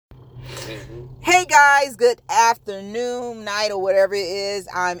Hey guys, good afternoon, night, or whatever it is.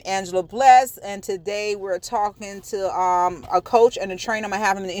 I'm Angela Bless, and today we're talking to a coach and a trainer. I'm gonna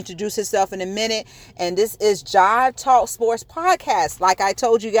have him to introduce himself in a minute. And this is Jive Talk Sports Podcast. Like I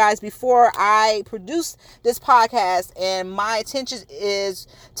told you guys before, I produced this podcast, and my intention is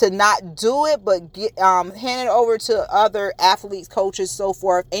to not do it, but hand it over to other athletes, coaches, so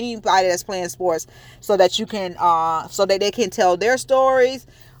forth, anybody that's playing sports, so that you can, so that they can tell their stories.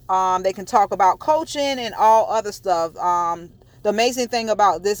 They can talk about coaching and all other stuff. The amazing thing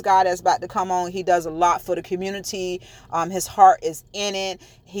about this guy that's about to come on, he does a lot for the community. His heart is in it.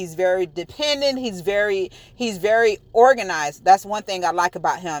 He's very dependent. He's very organized. That's one thing I like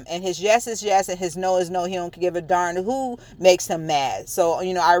about him. And his yes is yes and his no is no. He don't give a darn who makes him mad. So,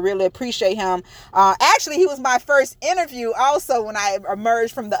 I really appreciate him. Actually, he was my first interview also when I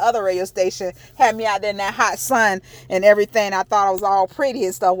emerged from the other radio station. Had me out there in that hot sun and everything. I thought I was all pretty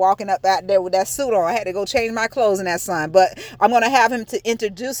and stuff walking up out there with that suit on. I had to go change my clothes in that sun. But I'm going to have him to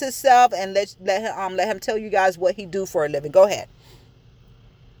introduce himself and let him tell you guys what he do for a living. Go ahead.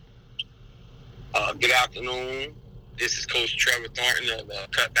 Good afternoon. This is Coach Trevor Thornton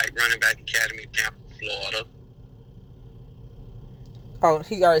of CUT-BACK-Runningback-Academy in Tampa, Florida. Oh,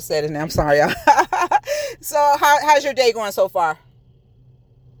 he already said it now. I'm sorry, y'all. So how's your day going so far?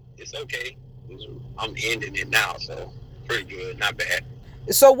 It's okay. I'm ending it now, so pretty good. Not bad.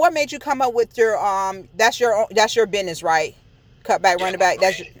 So what made you come up with your that's your business, right? CUT-BACK Running Back.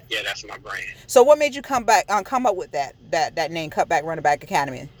 That's my brand. So what made you come up with that name, CUT-BACK-Runningback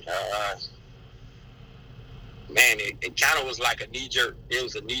Academy? Man, it kind of was like a knee-jerk. It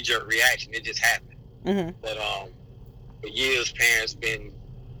was a knee-jerk reaction. It just happened. Mm-hmm. But for years, parents been,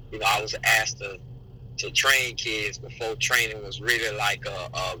 I was asked to train kids before training was really like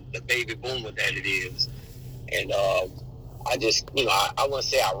the baby boomer that it is. And I just, I wouldn't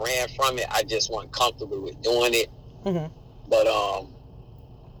say I ran from it. I just wasn't comfortable with doing it. Mm-hmm. But all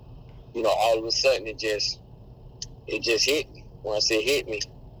of a sudden it just hit me. Once it hit me,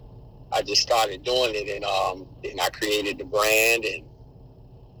 I just started doing it, and I created the brand and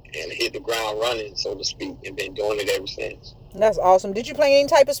hit the ground running, so to speak, and been doing it ever since. That's awesome. Did you play any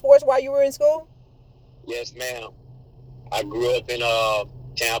type of sports while you were in school? Yes, ma'am. I grew up in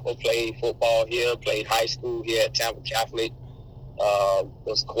Tampa, played football here, played high school here at Tampa Catholic,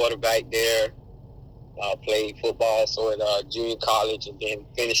 was quarterback there, played football so at junior college, and then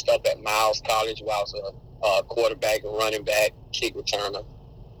finished up at Miles College where I was a quarterback and running back, kick returner.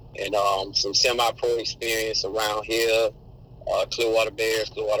 And some semi-pro experience around here, Clearwater Bears,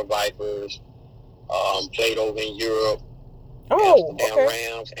 Clearwater Vipers, played over in Europe, Amsterdam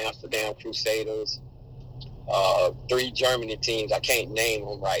Rams, Amsterdam Crusaders, 3 Germany teams. I can't name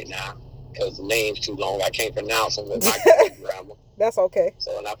them right now because the name's too long. I can't pronounce them with my grammar. That's okay.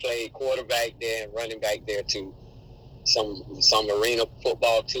 So, and I played quarterback there and running back there too. Some arena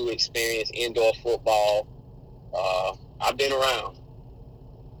football too, experience, indoor football. I've been around.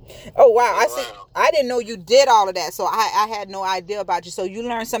 Oh wow! I see. I didn't know you did all of that, so I had no idea about you. So you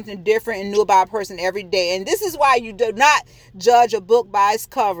learn something different and new about a person every day, and this is why you do not judge a book by its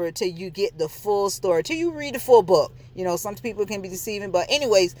cover till you get the full story, till you read the full book. Some people can be deceiving, but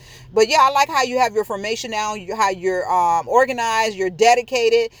anyways, yeah, I like how you have your formation now, how you're organized, you're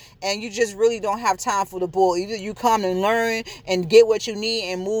dedicated, and you just really don't have time for the bull. Either you come and learn and get what you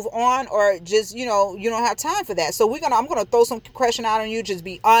need and move on, or just you don't have time for that. So I'm gonna throw some question out on you. Just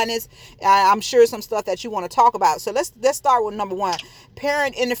be honest. I'm sure some stuff that you want to talk about. So let's start with number 1,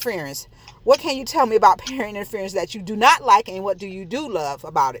 parent interference. What can you tell me about parent interference that you do not like, and what do you love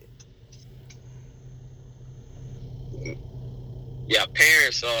about it? Yeah,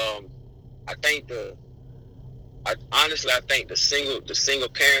 parents. I think honestly, I think the single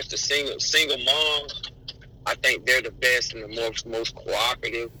parents, the single moms, I think they're the best and the most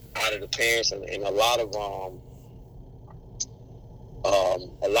cooperative out of the parents, and a lot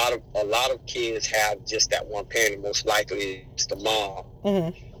of kids have just that one parent, and most likely it's the mom.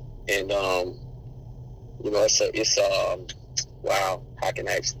 Mm-hmm. And it's wow, how can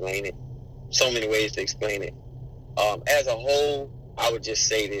I explain it? So many ways to explain it. As a whole, I would just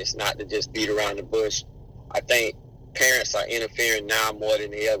say this, not to just beat around the bush. I think parents are interfering now more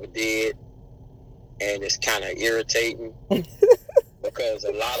than they ever did, and it's kind of irritating because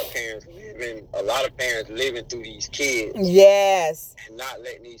a lot of parents living through these kids. Yes. And not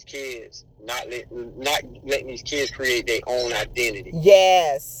letting these kids create their own identity.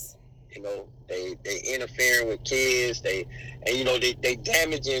 Yes. They interfering with kids. They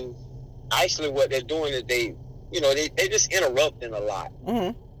damaging. Actually, what they're doing is they just interrupting a lot.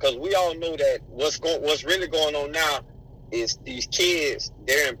 Mm-hmm. Because we all know that what's really going on now, is these kids,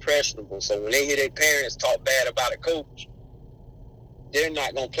 they're impressionable. So when they hear their parents talk bad about a coach, they're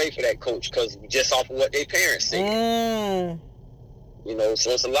not going to play for that coach because just off of what their parents say. You know,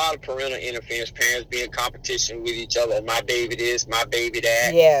 so it's a lot of parental interference, parents being in competition with each other. My baby this, my baby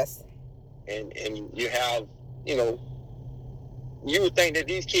that. Yes. And you have, you know, you would think that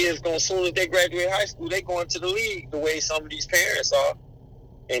these kids going, as soon as they graduate high school, they going to the league the way some of these parents are.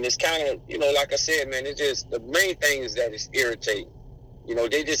 And it's kind of, you know, like I said, man, it's just, the main thing is that it's irritating. You know,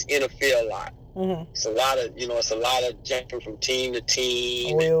 they just interfere a lot. It's a lot of, you know, it's a lot of jumping from team to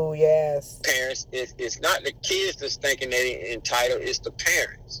team. Oh, yes. Parents, it's not the kids that's thinking they're entitled, it's the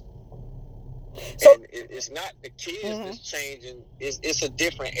parents. So and it's not the kids that's changing. It's a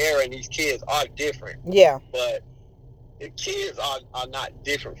different era, and these kids are different. Yeah. But the kids are not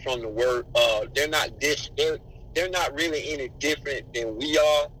different from the word. They're not they're not really any different than we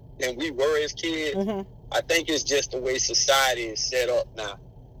were as kids. I think it's just the way society is set up now.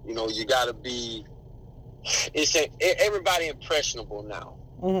 You know, you got to be. Everybody impressionable now.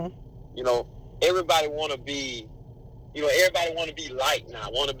 You know, everybody want to be. You know, everybody want to be liked now.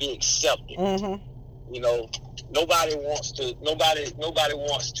 Want to be accepted. You know, nobody wants to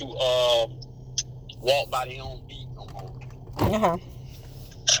walk by their own beat no more.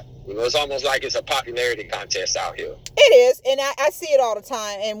 You know, it's almost like it's a popularity contest out here. It is, and I see it all the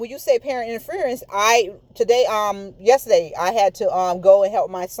time. And when you say parent interference, yesterday I had to go and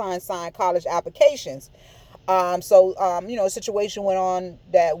help my son sign college applications. So you know, a situation went on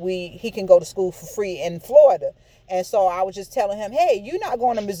that he can go to school for free in Florida. And so I was just telling him, hey, you're not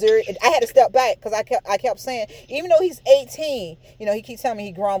going to Missouri. I had to step back because I kept saying, even though he's 18, you know, he keeps telling me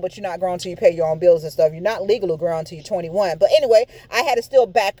he's grown, but you're not grown until you pay your own bills and stuff. You're not legally grown until you're 21. But anyway, I had to still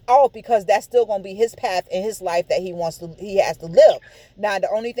back off because that's still going to be his path in his life that he has to live. Now, the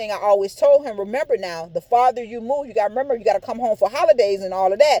only thing I always told him, remember now, the farther you move, you got to remember, you got to come home for holidays and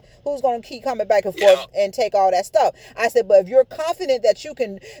all of that. Who's going to keep coming back and forth and take all that stuff? I said, but if you're confident that you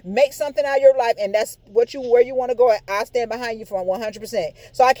can make something out of your life and that's where you want to go, I stand behind you for 100%.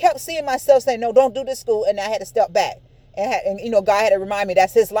 So I kept seeing myself saying, no, don't do this school. And I had to step back. And you know, God had to remind me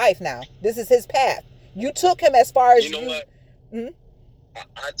that's his life now. This is his path. You took him as far as you. Know what?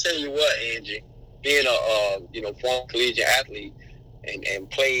 I tell you what, Angie, being a former collegiate athlete and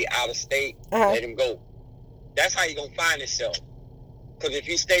play out of state, let him go. That's how you're going to find himself. Because if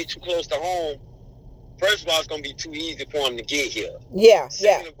he stays too close to home, first of all, it's going to be too easy for him to get here.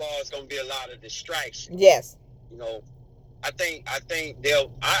 Second of all, it's going to be a lot of distraction. Yes. You know, I think I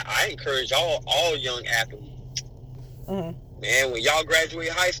encourage all young athletes. Man, when y'all graduate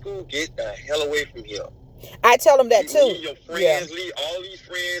high school, get the hell away from here. I tell them that too. Leave your friends, leave all these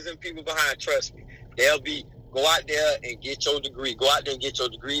friends and people behind. Trust me, go out there and get your degree. Go out there and get your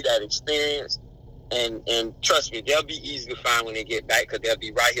degree, that experience, and trust me, they'll be easy to find when they get back because they'll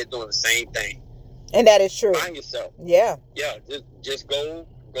be right here doing the same thing. And that is true. Find yourself. Yeah. Just go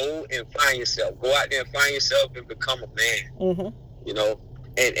and find yourself. Go out there and find yourself and become a man. You know,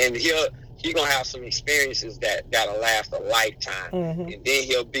 and he's gonna have some experiences that'll last a lifetime. And then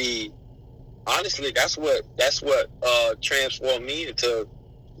he'll be, honestly, that's what transformed me into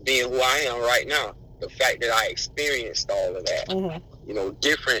being who I am right now. The fact that I experienced all of that. You know,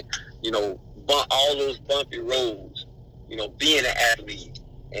 different, you know, all those bumpy roads, you know, being an athlete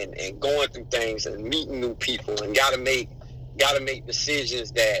and going through things and meeting new people and gotta make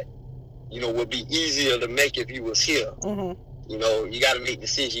decisions that, you know, would be easier to make if you was here. You know, you got to make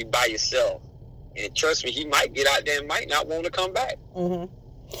decisions by yourself. And trust me, he might get out there and might not want to come back.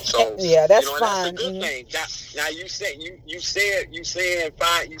 So yeah, that's you know, fine. That's a good thing. Now you saying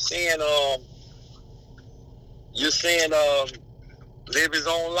live his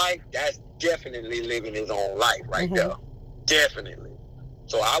own life. That's definitely living his own life right there. Definitely.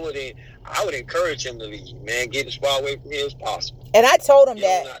 So I would encourage him to leave, man. Get as far away from here as possible. And I told him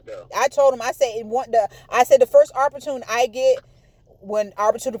that. I told him, I said the first opportunity I get, when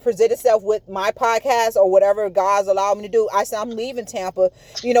opportunity present itself with my podcast or whatever God's allowed me to do, I said, I'm leaving Tampa.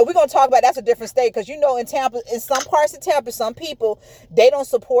 You know, we're going to talk about, that's a different state, because, you know, in Tampa, in some parts of Tampa, some people, they don't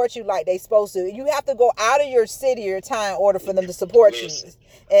support you like they supposed to. You have to go out of your city or town in order for them to support you. And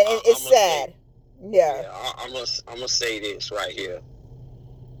it's sad. I'm going to say this right here.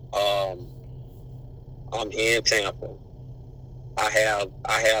 I'm here in Tampa. I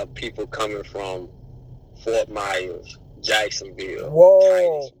have people coming from Fort Myers, Jacksonville,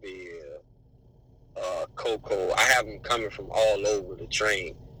 Titusville, Cocoa. I have them coming from all over the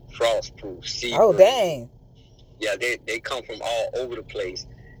train. Frostproof, Sebring. Oh, dang. Yeah, they come from all over the place.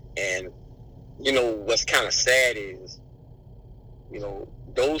 And, you know, what's kind of sad is, you know,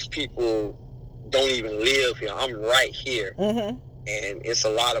 those people don't even live here. I'm right here. Mm-hmm. And it's a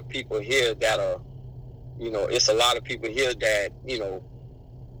lot of people here that are, it's a lot of people here that,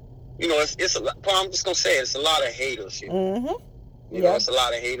 it's a lot, I'm just going to say it's a lot of haters here. Mm-hmm. It's a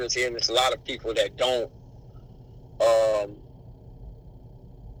lot of haters here, and it's a lot of people that don't,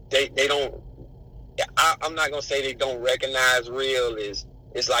 they don't, I'm not going to say they don't recognize real. It's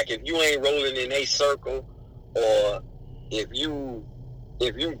like if you ain't rolling in a circle, or if you're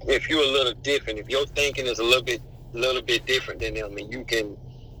a little different, if your thinking is a little bit different than them, and you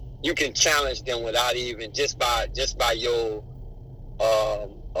can challenge them without even just by your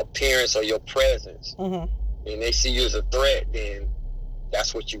appearance or your presence, mm-hmm. and they see you as a threat, then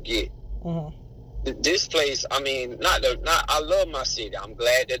that's what you get. Mm-hmm. This place, I mean, I love my city. I'm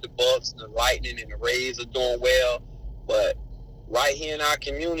glad that the Bucks and the Lightning and the Rays are doing well, but right here in our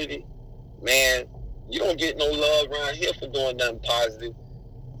community, man, you don't get no love around here for doing nothing positive.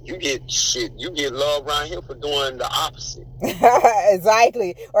 You get love around here for doing the opposite.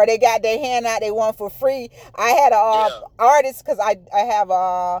 Exactly. Or they got their hand out, they want for free. I had a artist, because I have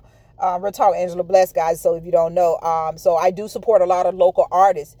we're talking Angela Bless, guys, so if you don't know, so I do support a lot of local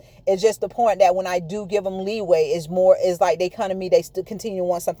artists. It's just the point that when I do give them leeway, it's like they come to me, they still continue to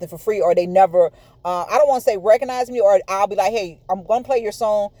want something for free, or they never, I don't want to say recognize me, or I'll be like, hey, I'm going to play your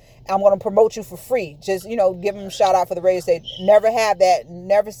song, I'm going to promote you for free. Just, give them a shout out for the radio station. Never have that,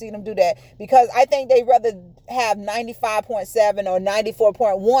 never see them do that, because I think they rather have 95.7 or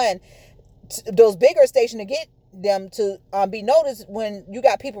 94.1, those bigger stations, to get them to be noticed, when you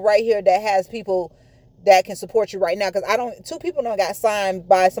got people right here that has people that can support you right now. Because two people done got signed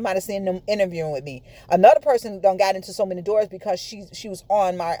by somebody seeing them interviewing with me. Another person done got into so many doors because she was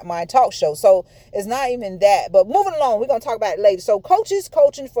on my talk show. So it's not even that. But moving along, we're gonna talk about it later. So coaches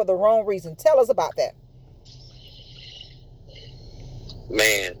coaching for the wrong reason. Tell us about that.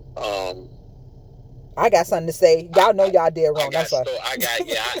 Man, I got something to say. Y'all know y'all did wrong. That's all. I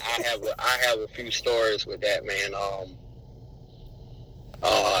have a few stories with that, man.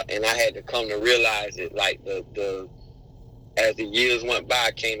 And I had to come to realize it, like as the years went by,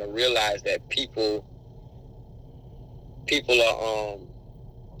 I came to realize that people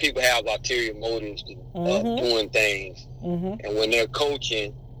have ulterior motives of doing things. Mm-hmm. And when they're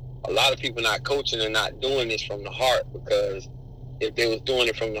coaching, a lot of people not coaching and not doing this from the heart, because if they was doing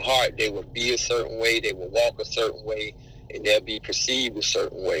it from the heart, they would be a certain way, they would walk a certain way, and they'll be perceived a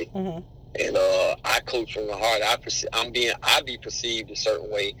certain way. Mm-hmm. And I coach from the heart. I be perceived a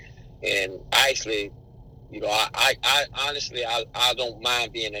certain way, and actually, I honestly don't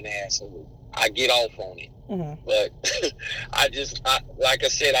mind being an asshole. I get off on it, mm-hmm. But like I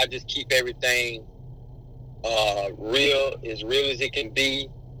said, I just keep everything real as it can be.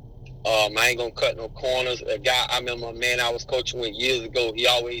 I ain't gonna cut no corners. I remember a man I was coaching with years ago. He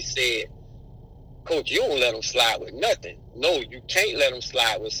always said, "Coach, you don't let them slide with nothing. No, you can't let them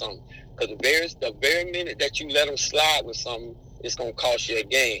slide with something. Because the very minute that you let them slide with something, it's going to cost you a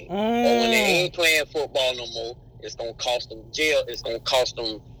game. Or when they ain't playing football no more, it's going to cost them jail. It's going to cost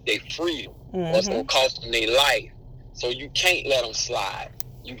them their freedom. Mm-hmm. Or it's going to cost them their life. So you can't let them slide.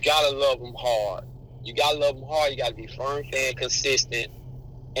 You got to love them hard. You got to be firm, fair, and consistent.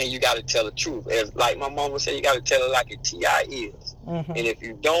 And you got to tell the truth. As like my mama said, you got to tell it like it T.I. is. Mm-hmm. And if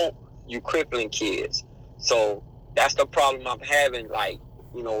you don't, you crippling kids. So that's the problem I'm having. Like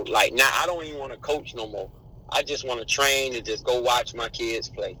now I don't even want to coach no more. I just want to train and just go watch my kids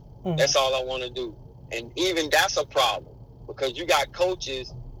play. Mm-hmm. That's all I want to do. And even that's a problem, because you got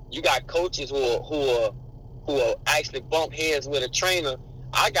coaches who are actually bump heads with a trainer.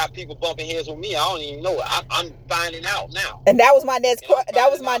 I got people bumping heads with me. I don't even know it. I'm finding out now. And that was my next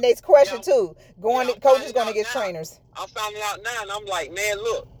next question too. Coaches going to get trainers. I'm finding out now, and I'm like, man,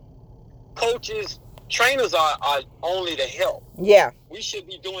 look, trainers are only to help. Yeah. We should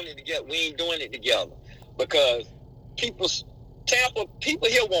be doing it together. We ain't doing it together, because people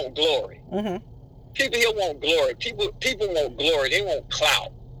here want glory. Mm-hmm. People here want glory. People want glory. They want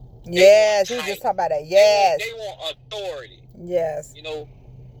clout. Yes, we just talking about that. Yes. They want authority. Yes.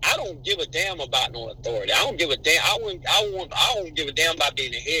 I don't give a damn about no authority. I don't give a damn. I don't give a damn about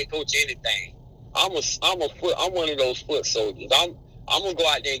being a head coach or anything. I'm one of those foot soldiers. I'm gonna go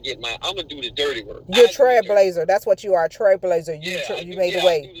out there and I'm gonna do the dirty work. You're a trailblazer. That's what you are, a trailblazer. You made the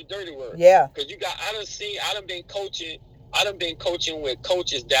way. I do the dirty work. Yeah. Because I done been coaching with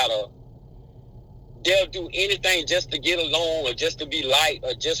coaches they'll do anything just to get along, or just to be liked,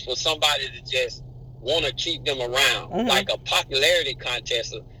 or just for somebody to just want to keep them around. Mm-hmm. Like a popularity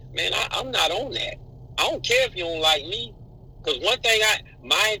contest. Man, I'm not on that. I don't care if you don't like me. Because one thing,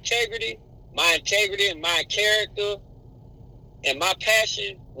 my integrity and my character and my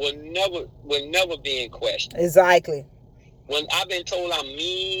passion will never be in question. Exactly. When I've been told I'm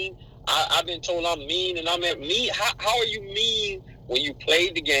mean, I've been told I'm mean, and I'm at mean. How are you mean when you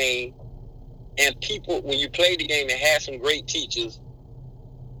played the game, and when you played the game and had some great teachers,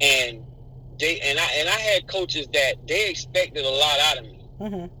 and I had coaches that they expected a lot out of me,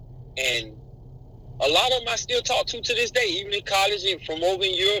 and a lot of them I still talk to this day, even in college and from over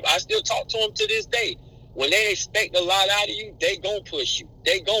in Europe. I still talk to them to this day. When they expect a lot out of you, they gonna push you.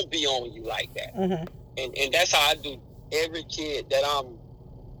 They gonna be on you like that. And that's how I do every kid that I'm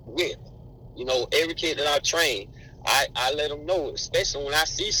with. You know, every kid that I train, I let them know, especially when I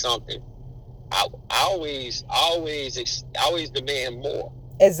see something, I always demand more.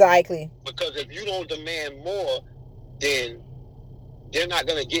 Exactly. Because if you don't demand more, then they're not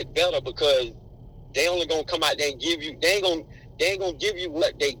gonna get better, because they only gonna come out there and give you. They ain't gonna give you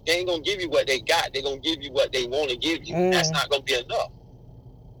what they ain't gonna give you what they got. They're gonna give you what they want to give you. That's not gonna be enough.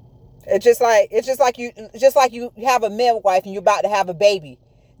 It's just like you have a midwife and you're about to have a baby.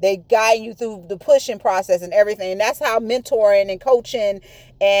 They guide you through the pushing process and everything. And that's how mentoring and coaching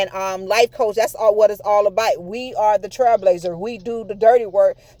and life coach, that's all what it's all about. We are the trailblazer. We do the dirty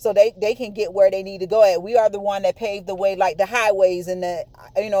work so they can get where they need to go at. We are the one that paved the way, like the highways and the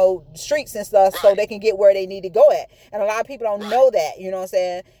streets and stuff, so they can get where they need to go at. And a lot of people don't know that, you know what I'm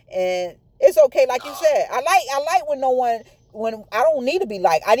saying? And it's okay, like you said. I like when I don't need to be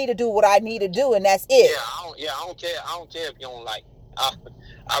like, I need to do what I need to do, and that's it. I don't care. I don't care if you don't like me.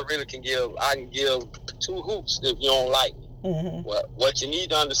 I really can give. I can give two hoots if you don't like me. What you need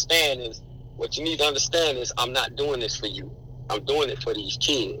to understand is I'm not doing this for you. I'm doing it for these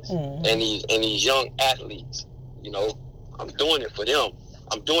kids and these young athletes. You know, I'm doing it for them.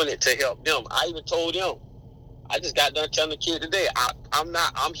 I'm doing it to help them. I even told them. I just got done telling the kid today.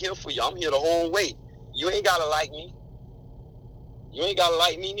 I'm here for you. I'm here the whole way. You ain't gotta like me. You ain't gotta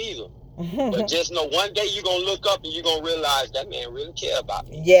like me neither. But just know one day you're gonna look up and you're gonna realize that man really care about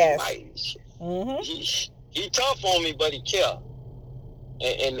me. Yes. He tough on me, but he care.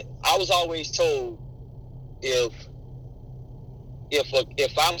 And I was always told, if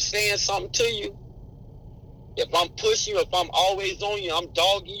I'm saying something to you, if I'm pushing you, if I'm always on you, I'm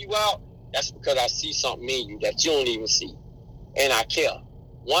dogging you out, that's because I see something in you that you don't even see. And I care.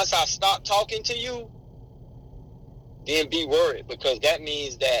 Once I stop talking to you, then be worried, because that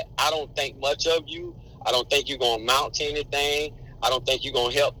means that I don't think much of you. I don't think you're going to amount to anything. I don't think you're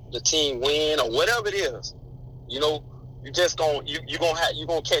going to help the team win or whatever it is. You know, you're just going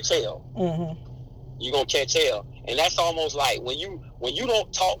to catch hell. You're going to catch hell. And that's almost like when you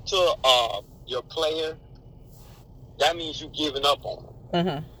don't talk to your player, that means you're giving up on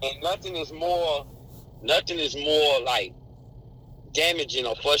them. And nothing is more like damaging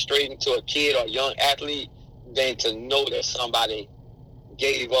or frustrating to a kid or a young athlete than to know that somebody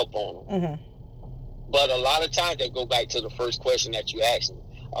gave up on them. But a lot of times, they go back to the first question that you asked me.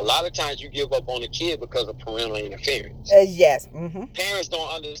 A lot of times you give up on a kid because of parental interference. Yes. Parents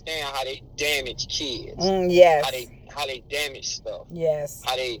don't understand how they damage kids. Yes. How they damage stuff. Yes.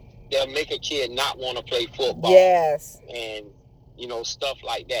 How they'll make a kid not want to play football. Yes. And stuff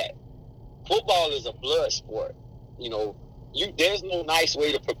like that. Football is a blood sport. There's no nice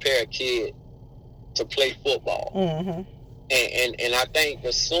way to prepare a kid to play football. And I think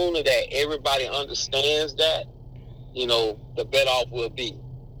the sooner that everybody understands that, the better off we'll be.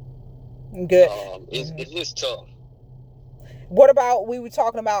 Good. It's just tough. What about, we were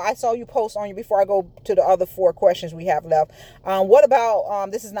talking about, I saw you post on you before I go to the other 4 questions we have left. What about,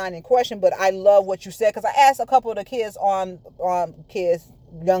 this is not in question, but I love what you said, because I asked a couple of the kids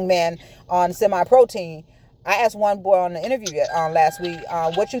young man on semi-protein. I asked one boy on the interview last week,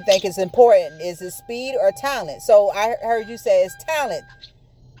 what you think is important. Is it speed or talent? So I heard you say it's talent.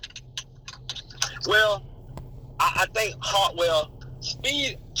 Well, I think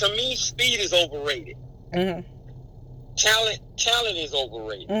speed is overrated. Talent is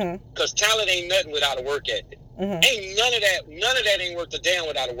overrated. Because talent ain't nothing without a work ethic. Ain't none of that ain't worth a damn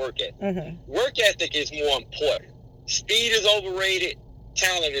without a work ethic. Work ethic is more important. Speed is overrated.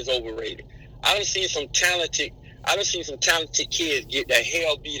 Talent is overrated. I done seen some talented kids get the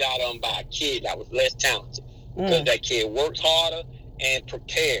hell beat out of them by a kid that was less talented, because that kid worked harder and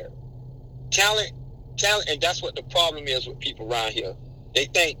prepared. Talent, and that's what the problem is with people around here. They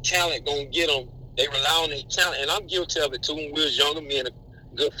think talent gonna get them. They rely on their talent, and I'm guilty of it too. When we was younger, me and a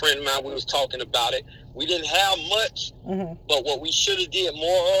good friend of mine, we was talking about it. We didn't have much, but what we should have did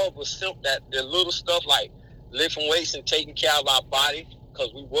more of was the little stuff like lifting weights and taking care of our body,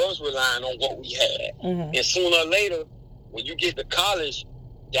 because we was relying on what we had. And sooner or later, when you get to college,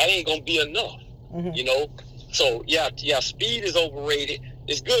 that ain't gonna be enough. So yeah, speed is overrated.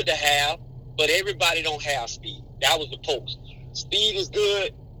 It's good to have, but everybody don't have speed. That was the post. Speed is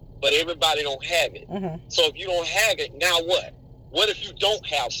good, but everybody don't have it. So if you don't have it, now what? What if you don't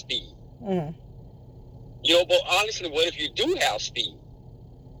have speed? You know, but honestly, what if you do have speed?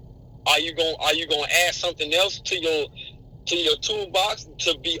 Are you gonna add something else to your toolbox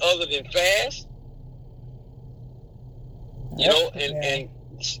to be other than fast? You know, and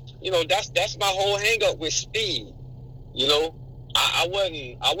you know, that's my whole hang up with speed. You know, I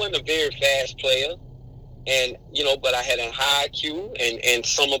wasn't a very fast player, and you know, but I had a high IQ and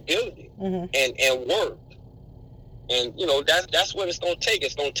some ability and work. And you know, that's what it's gonna take.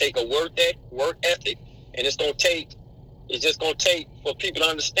 It's gonna take a work ethic, and it's just gonna take for people to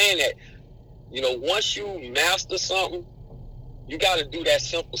understand that, you know, once you master something, you got to do that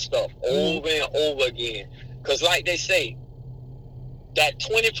simple stuff over and over again. Because like they say, that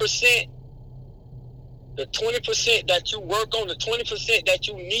 20%, the 20% that you work on, the 20% that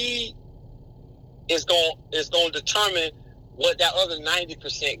you need is going to determine what that other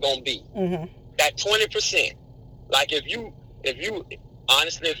 90% going to be. That 20%. Like if you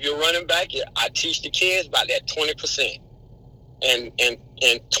honestly, if you're running back, I teach the kids about that 20%. And 10%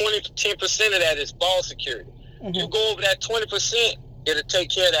 of that is ball security. You go over that 20%, it'll take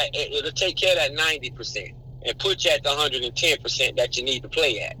care of that 90% and put you at the 110% that you need to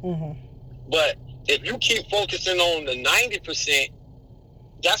play at. But if you keep focusing on the 90%,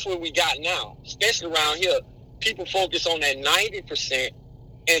 that's what we got now. Especially around here, people focus on that 90%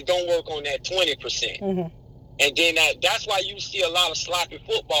 and don't work on that 20%. And then that's why you see a lot of sloppy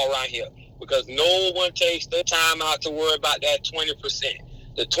football around here, because no one takes the time out to worry about that 20%.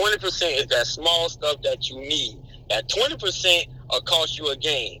 The 20% is that small stuff that you need. That 20% will cost you a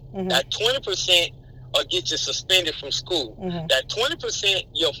game. That 20% will get you suspended from school. That 20%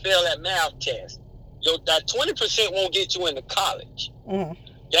 you'll fail that math test. That 20% won't get you into college.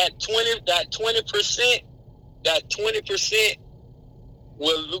 That 20%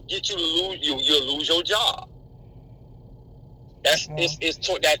 will get you to lose. You'll lose your job. It's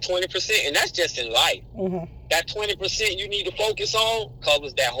that 20%, and that's just in life. That 20% you need to focus on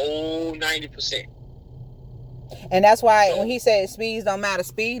covers that whole 90%. And that's why when he said speeds don't matter,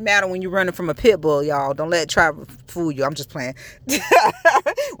 speed matter when you're running from a pit bull, y'all. Don't let Trevor fool you. I'm just playing.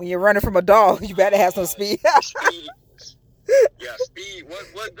 When you're running from a dog, you better have some speed. Speed. Yeah, speed.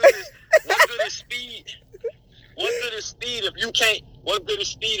 What good is speed? What good is speed if you can't? What good is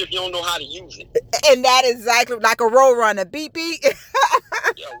speed if you don't know how to use it? And that is exactly like a road runner. Beep beep.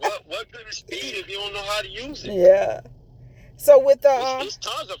 Yeah. What good is speed if you don't know how to use it? Yeah. So with the there's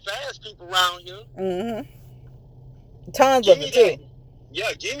tons of fast people around here. Tons of it too.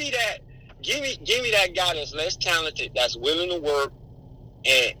 Yeah, give me that. Give me that guy that's less talented, that's willing to work,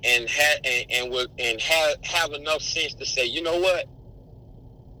 and have enough sense to say, you know what,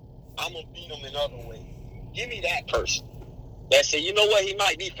 I'm gonna beat him in other ways. Give me that person. That say, you know what, he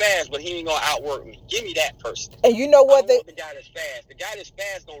might be fast, but he ain't gonna outwork me. Give me that person. And you know what? The guy that's fast. The guy that's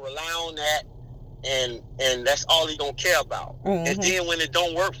fast gonna rely on that, and that's all he gonna care about. And then when it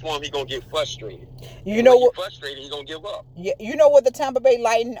don't work for him, he gonna get frustrated. You know what? Frustrated, he gonna give up. Yeah. You know what the Tampa Bay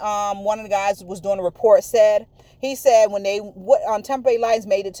Lightning, one of the guys was doing a report said. He said when Tampa Bay Lightning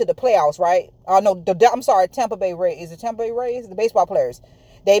made it to the playoffs, right? No, I'm sorry, Tampa Bay Rays. Is it Tampa Bay Rays? The baseball players.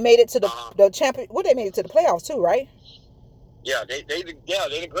 They made it to the champion. Well, they made it to the playoffs too, right? Yeah, they the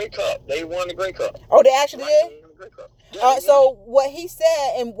Grey Cup. They won the Grey Cup. Oh, they actually did? Yeah, so what he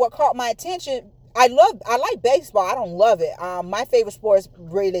said and what caught my attention, I like baseball. I don't love it. My favorite sport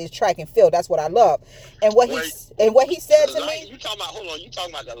really is track and field. That's what I love. And what he said to me. You talking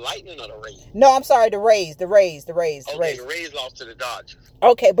about the Lightning or the Rays? No, I'm sorry, the Rays. The Rays lost to the Dodgers.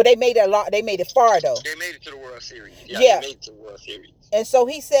 Okay, but they made it They made it far though. They made it to the World Series. Yeah. They made it to the World Series. And so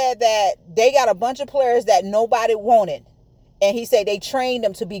he said that they got a bunch of players that nobody wanted. And he said they trained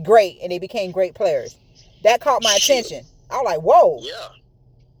them to be great, and they became great players. That caught my attention. I was like, whoa.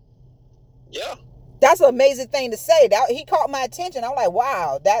 Yeah. That's an amazing thing to say. That he caught my attention. I'm like,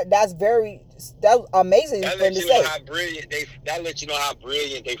 wow, that's amazing that thing to say. That lets you know how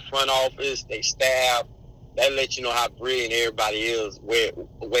brilliant they front office, they staff. That lets you know how brilliant everybody is where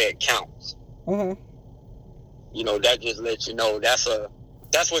it counts. You know, that just lets you know that's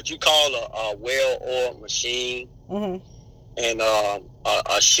what you call a well-oiled machine. And a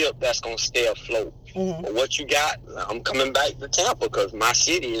ship that's gonna stay afloat. But what you got? I'm coming back to Tampa because my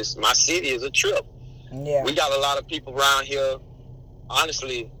city is a trip. Yeah, we got a lot of people around here.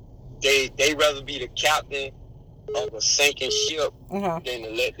 Honestly, they rather be the captain of a sinking ship than to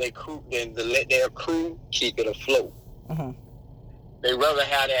let their crew keep it afloat. They rather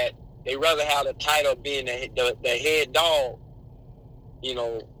have that. They rather have the title of being the head dog you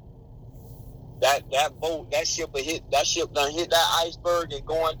know, that boat, that ship done hit that iceberg and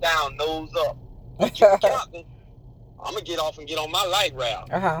going down, nose up. But you, captain, I'm gonna get off and get on my life raft.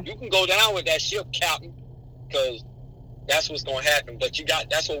 You can go down with that ship, captain, because that's what's gonna happen. But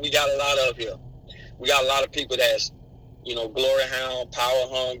that's what we got a lot of here. We got a lot of people that's, you know, glory hound, power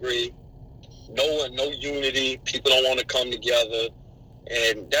hungry, no unity. People don't want to come together,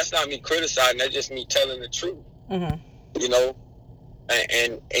 and that's not me criticizing. That's just me telling the truth. You know,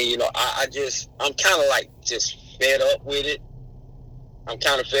 and you know, I'm kind of like just fed up with it. I'm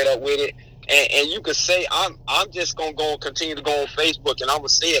kind of fed up with it. And you could say I'm just gonna continue to go on Facebook, and I'm gonna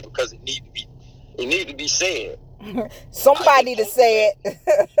say it because it need to be said. Somebody to say it.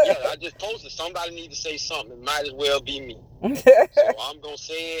 Yeah, I just posted. Somebody need to say something. It might as well be me. So I'm gonna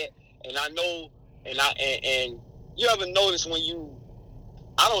say it, and I know, and you ever notice when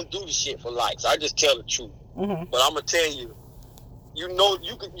I don't do the shit for likes. I just tell the truth. But I'm gonna tell you, you'll know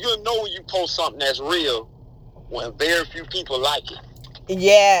when you post something that's real when very few people like it.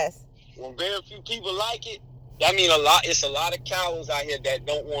 Yes. When very few people like it, that means it's a lot of cowards out here that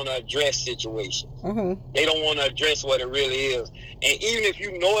don't want to address situations. They don't want to address what it really is. And even if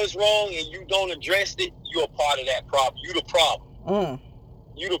you know it's wrong and you don't address it, you're a part of that problem. You the problem.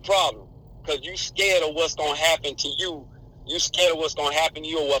 You the problem. Because you scared of what's going to happen to you. You scared of what's going to happen to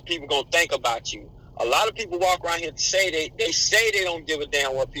you or what people going to think about you. A lot of people walk around here to say they say they don't give a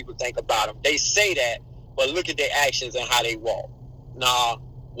damn what people think about them. They say that, but look at their actions and how they walk. Nah,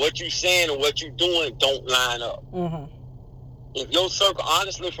 what you saying and what you doing don't line up. If your circle,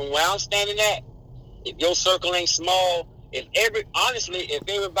 honestly, from where I'm standing at, if your circle ain't small, if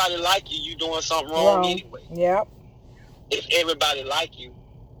everybody like you, you doing something wrong anyway. Yep. If everybody like you,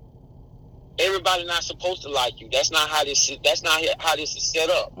 everybody not supposed to like you. That's not how this is set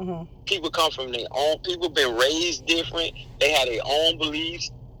up. People come from their own. People been raised different. They have their own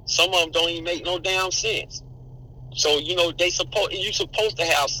beliefs. Some of them don't even make no damn sense. So you know you supposed to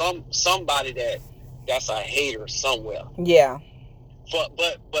have somebody that's a hater somewhere. Yeah.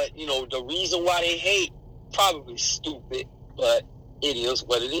 But you know the reason why they hate probably stupid, but it is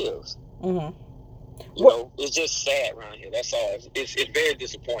what it is. You know, it's just sad around here. That's all. It's very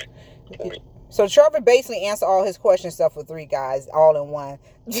disappointing. So Trevor basically answered all his question stuff for 3 guys all in one.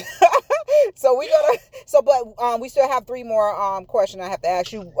 So we still have 3 more questions I have to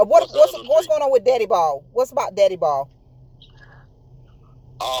ask you. What's going on with Daddy Ball? What's about Daddy Ball?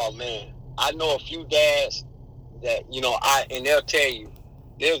 Oh man, I know a few dads that and they'll tell you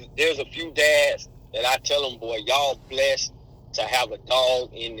there's a few dads that I tell them, boy, y'all blessed to have a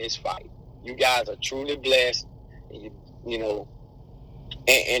dog in this fight. You guys are truly blessed, and you know.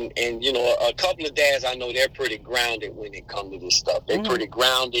 And you know, a couple of dads I know they're pretty grounded when it comes to this stuff. They're pretty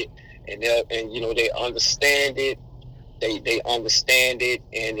grounded, and you know they understand it. They understand it,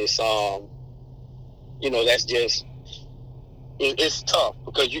 and it's you know, that's just it's tough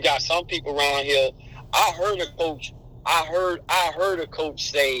because you got some people around here. I heard a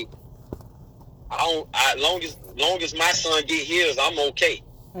coach say, long as my son get his, I'm okay.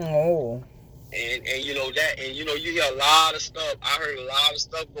 Oh. And you know that, and you know you hear a lot of stuff. I heard a lot of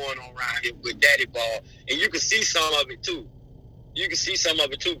stuff going on around here with Daddy Ball, and you can see some of it too.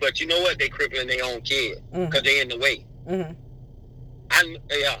 But you know what? They crippling their own kid because they're in the way. Yeah,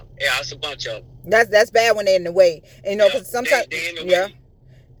 it's a bunch of them. That's bad when they're in the way. And you know, because sometimes they're in the way.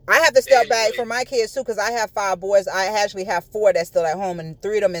 I have to step back for my kids too, because I have 5 boys. I actually have 4 that's still at home, and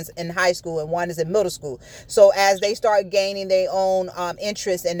 3 of them is in high school, and 1 is in middle school. So as they start gaining their own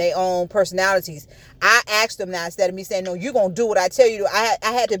interests and their own personalities, I asked them now, instead of me saying, no, you're going to do what I tell you to. I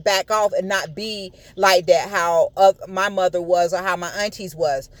had to back off and not be like that, how my mother was or how my aunties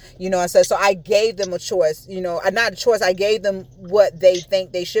was, you know. And so I gave them a choice, you know, not a choice. I gave them what they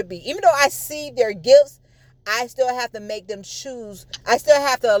think they should be. Even though I see their gifts, I still have to make them choose. I still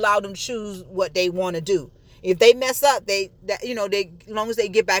have to allow them choose what they want to do. If they mess up, as long as they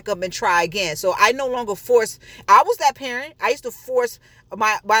get back up and try again. So I no longer force. I was that parent. I used to force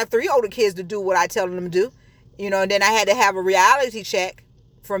my 3 older kids to do what I tell them to do, you know. And then I had to have a reality check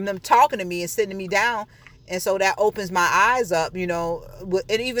from them talking to me and sitting me down. And so that opens my eyes up, you know,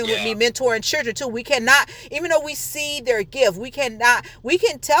 and even with me mentoring children too, we cannot, even though we see their gift, we can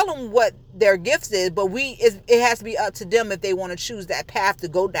tell them what their gifts is, but it has to be up to them if they want to choose that path to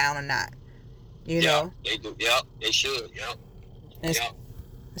go down or not, you know? They do. Yep, they should. Yep. And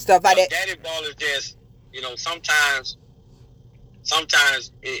stuff like that. Daddy Ball is just, you know, sometimes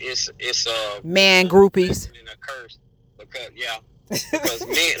it's man groupies. And a curse because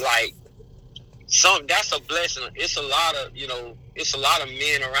men like. That's a blessing. It's a lot of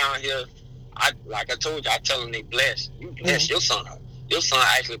men around here. Like I told you, I tell them they blessed. You bless your son. Your son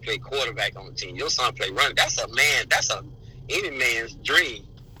actually play quarterback on the team. Your son play running. That's any man's dream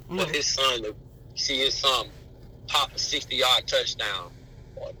for his son to see his son pop a 60-yard touchdown,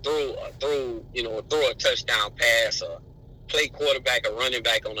 or throw a touchdown pass, or play quarterback or running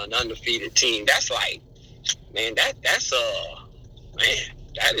back on an undefeated team. That's like, man, that is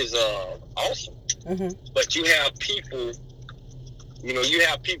awesome. But you have people,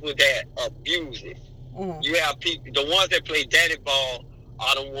 that abuse it. You have people, the ones that play daddy ball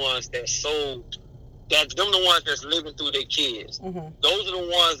are the ones that's the ones that's living through their kids. Those are the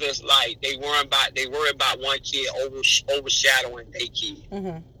ones that's like, they worry about one kid overshadowing their kid.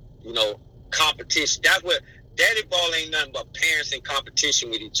 Competition. That's what daddy ball ain't nothing but parents in competition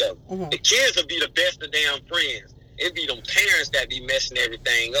with each other. The kids will be the best of damn friends. It be them parents that be messing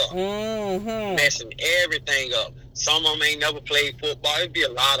everything up. Messing everything up. Some of them ain't never played football. It'd be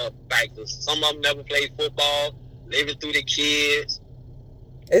a lot of factors. Some of them never played football, living through the kids.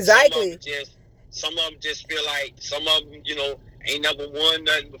 Exactly. Some of them just feel like, some of them, ain't never won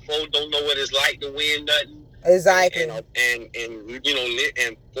nothing before, don't know what it's like to win nothing. Exactly. And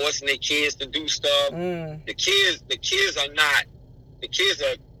forcing their kids to do stuff. The kids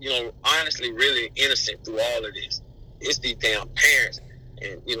are, honestly really innocent through all of this. It's these damn parents.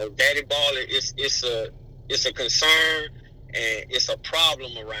 And, daddy ball, it's a concern, and it's a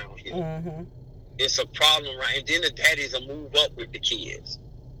problem around here. It's a problem around, and then the daddies will move up with the kids.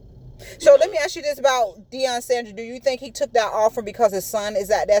 So let me ask you this about Deion Sanders. Do you think he took that offer because his son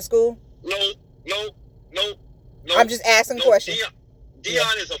is at that school? No. I'm just asking questions.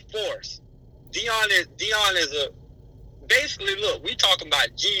 Deion is a force. Deion is a, basically, look, we talking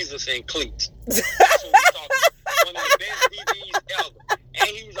about Jesus in cleats. That's what we talking about. One of the best DBs ever. And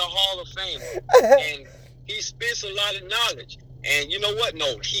he's a Hall of Famer. And he spits a lot of knowledge. And you know what?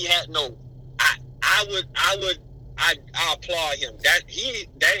 No, he had no. I applaud him. That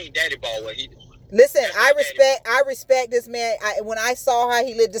ain't daddy ball what he doing. Listen, I respect this man. When I saw how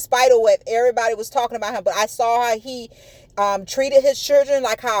he lived, despite of what everybody was talking about him, but I saw how he treated his children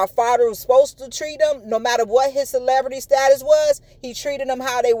like how a father was supposed to treat them. No matter what his celebrity status was, he treated them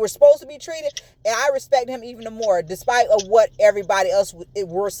how they were supposed to be treated. And I respect him even more, despite of what everybody else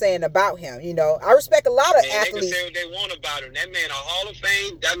were saying about him. I respect a lot of athletes. They can say what they want about him. That man a Hall of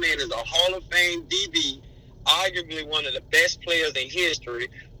Fame. That man is a Hall of Fame DB. Arguably one of the best players in history.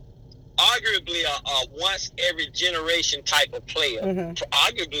 Arguably a once every generation type of player.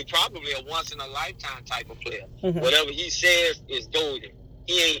 Arguably probably a once in a lifetime type of player. Whatever he says is golden.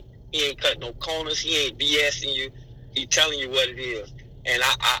 He ain't cutting no corners. He ain't BSing you. He telling you what it is. And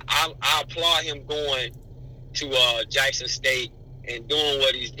I applaud him going to Jackson State and doing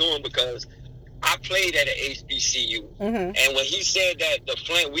what he's doing, because I played at an HBCU, and when he said that the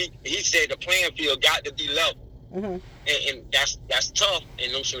playing field got to be level, and that's tough,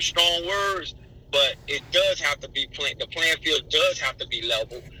 and those some strong words, but it does have to be the playing field does have to be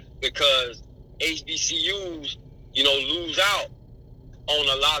level, because HBCUs, lose out on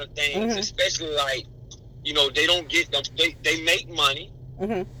a lot of things, especially like, they don't get them. They make money,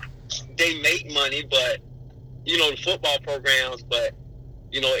 they make money, but the football programs, but.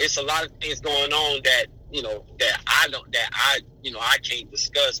 It's a lot of things going on that I can't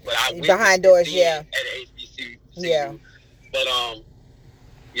discuss, but I witnessed behind doors, at HBCU. But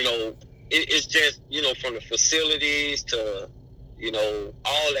it's just from the facilities to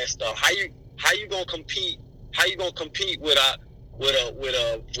all that stuff. How you gonna compete? How you gonna compete with a $1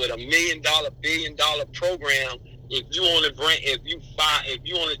 million, $1 billion program if you only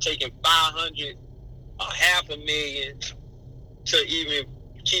taking 500, $500,000 to even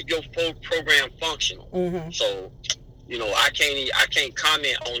keep your program functional. So, I can't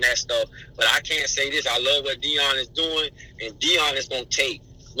comment on that stuff, but I can say this: I love what Deion is doing, and Deion is gonna take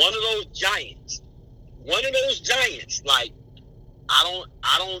one of those giants. Like, I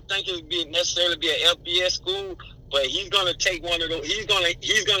don't think it would necessarily be an FBS school, but he's gonna take one of those. He's gonna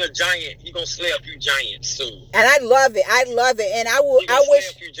slay a few giants soon. And I love it, and I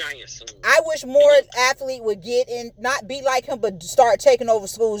wish more athlete would get in, not be like him, but start taking over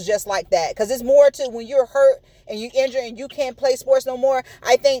schools just like that. Because it's more to when you're hurt and you injured and you can't play sports no more.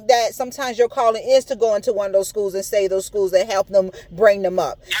 I think that sometimes your calling is to go into one of those schools and save those schools and help them bring them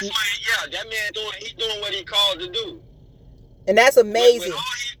up. That's why, that man he's doing what he called to do, and that's amazing.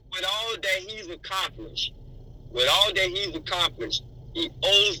 With all that he's accomplished. He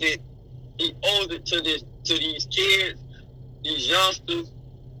owes it to these kids, these youngsters,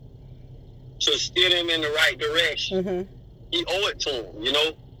 to steer them in the right direction. He owe it to them,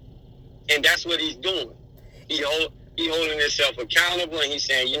 and that's what he's doing. He holding himself accountable, and he's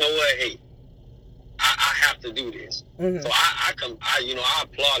saying, you know what, hey, I have to do this. Mm-hmm. So I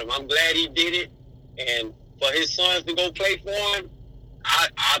applaud him. I'm glad he did it, and for his sons to go play for him, I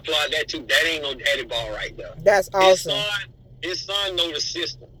applaud that too. That ain't no daddy ball right there. That's awesome. His son know the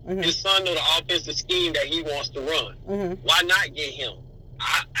system. Mm-hmm. His son know the offensive scheme that he wants to run. Mm-hmm. Why not get him?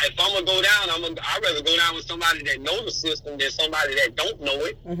 If I'm gonna go down, I'd rather go down with somebody that knows the system than somebody that don't know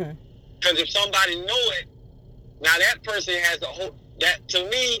it. Mm-hmm. Because if somebody know it, now that person has a whole. That to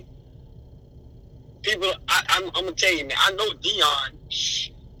me, people. I'm gonna tell you, man. I know Dion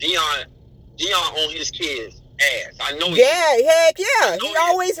on his kids' ass. I know. Yeah, heck yeah. He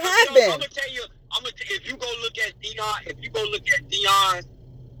always has been. I'm gonna tell you. If you go look at Dion,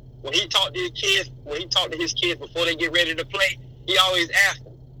 when he talked to his kids before they get ready to play, he always asks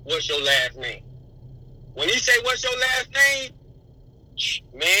them, "What's your last name?" When he say, "What's your last name?"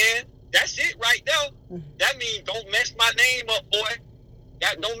 Man, that's it right there. That means don't mess my name up, boy.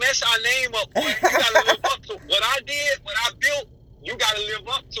 Don't mess our name up, boy. You gotta live up to what I did, what I built. You gotta live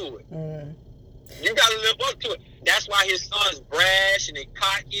up to it. Mm. You gotta live up to it. That's why his son's brash and they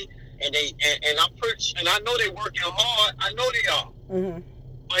cocky, and I know they working hard. I know they are. Mm-hmm.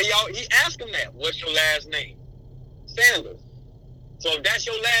 But he asked him that. What's your last name? Sanders. So if that's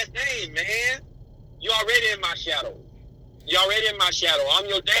your last name, man, you already in my shadow. I'm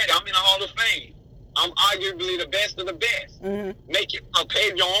your daddy. I'm in the Hall of Fame. I'm arguably the best of the best. Mm-hmm. Make it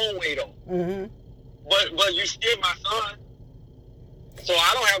pave your own way though. Mm-hmm. But you still my son. So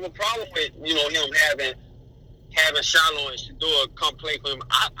I don't have a problem with him having Shiloh and Shador come play for him.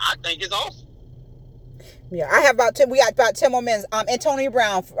 I think it's awesome. Yeah, I have about 10. We got about 10 more minutes. Antonio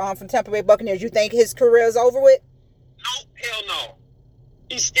Brown from Tampa Bay Buccaneers. You think his career is over with? No, hell no.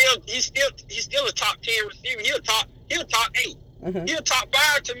 He's still a top 10 receiver. He'll top 8. Mm-hmm. He'll top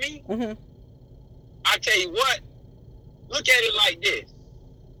 5 to me. Mm-hmm. I tell you what. Look at it like this.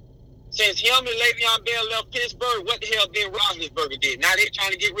 Since him and Le'Veon Bell left Pittsburgh, what the hell Ben Roethlisberger did? Now they're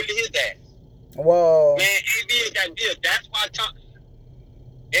trying to get rid of his ass. Whoa. Man, AB is that deal. That's why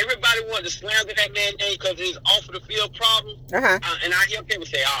everybody wanted to slander that man's name because of his off-the-field problem. Uh-huh. And I hear people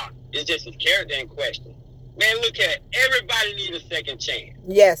say, it's just his character in question. Man, look at it. Everybody needs a second chance.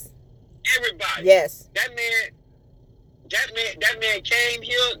 Yes. Everybody. Yes. That man came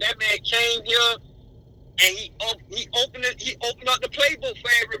here, and he opened up the playbook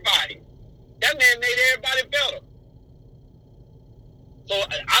for everybody. That man made everybody better. So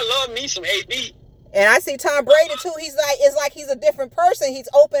I love me some AB. And I see Tom Brady too. It's like he's a different person. He's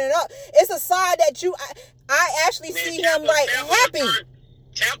opening up. It's a side that I actually see him like happy.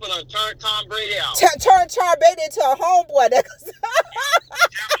 Tampa done turned Tom Brady out. Turn Tom Brady into a homeboy. Tampa done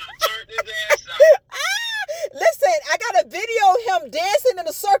turned his ass out. Listen, I got a video of him dancing in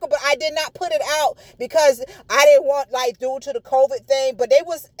a circle, but I did not put it out because I didn't want due to the COVID thing. But they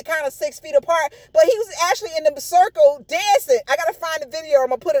was kind of 6 feet apart. But he was actually in the circle dancing. I gotta find the video. I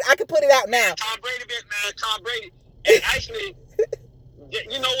can put it out now. Tom Brady, and actually,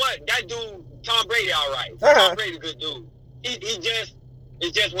 you know what? That dude, Tom Brady, all right. Uh-huh. Tom Brady, good dude. It's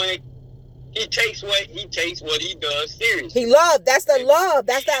just when he takes what he does seriously. That's that love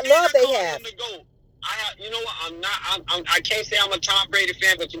they have. You know what? I can't say I'm a Tom Brady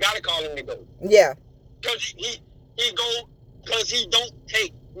fan, but you gotta call him to go. Yeah. Because because he don't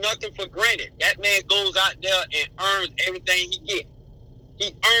take nothing for granted. That man goes out there and earns everything he gets. He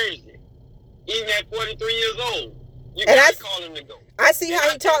earns it. Even at 43 years old. You gotta call him to go. I see how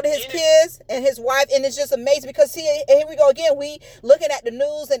he talked to his kids and his wife, and it's just amazing because here we go again. We looking at the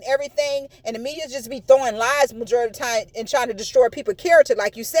news and everything, and the media just be throwing lies majority of the time and trying to destroy people's character,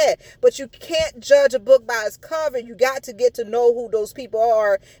 like you said. But you can't judge a book by its cover. You got to get to know who those people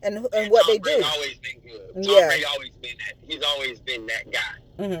are and what they do. Tom Brady's always been good. Tom Brady's always been that. He's always been that guy.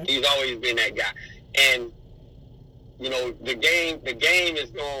 Mm-hmm. He's always been that guy. And the game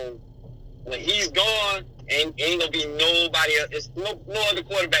is going. When he's gone, ain't gonna be nobody else. It's no other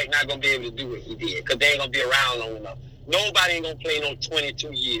quarterback not gonna be able to do what he did because they ain't gonna be around long enough. Nobody ain't gonna play no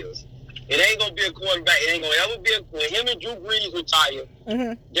 22 years. It ain't gonna be a quarterback. It ain't gonna ever be when him and Drew Brees retire.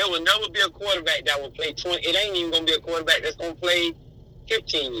 Mm-hmm. There will never be a quarterback that will play 20. It ain't even gonna be a quarterback that's gonna play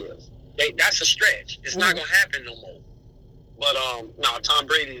 15 years. That's a stretch. It's not gonna happen no more. But no, Tom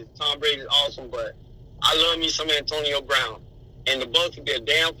Brady is awesome. But I love me some Antonio Brown. And the Bucs would be a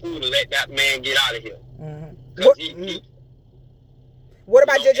damn fool to let that man get out of here. Mm-hmm. What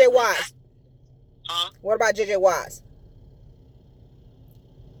about J.J. Watts? Huh? What about J.J. Watts?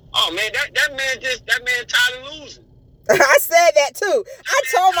 Oh man, that man tired of losing. I said that too. I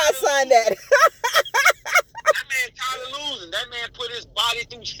told my son that. That man tired of losing. That man put his body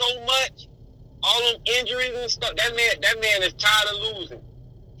through so much, all them injuries and stuff. That man is tired of losing.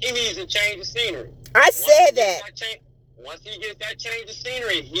 he needs to change the scenery. I said that. Once he gets that change of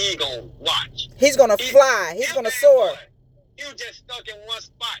scenery, he gonna watch. He's gonna fly. He's gonna soar. He was just stuck in one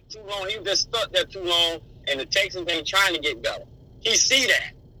spot too long. He was just stuck there too long, and the Texans ain't trying to get better. He see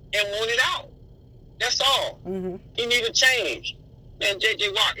that and want it out. That's all. Mm-hmm. He need to change. Man, J.J.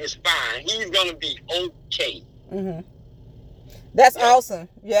 Watt is fine. He's gonna be okay. Mm-hmm. That's awesome.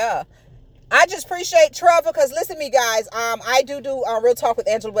 Yeah. I just appreciate Trevor, because listen to me, guys. I do Real Talk with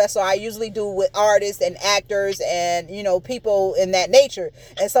Angela West, so I usually do with artists and actors and, you know, people in that nature.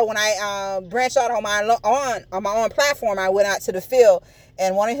 And so when I branched out on my own platform, I went out to the field,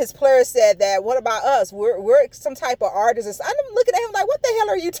 and one of his players said that, what about us? We're some type of artists. I'm looking at him like, what the hell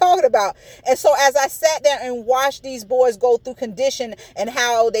are you talking about? And so as I sat there and watched these boys go through condition and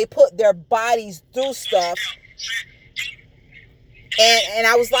how they put their bodies through stuff, and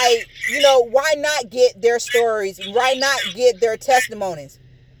I was like, you know, why not get their stories? Why not get their testimonies?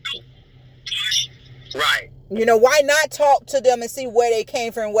 Right. You know, why not talk to them and see where they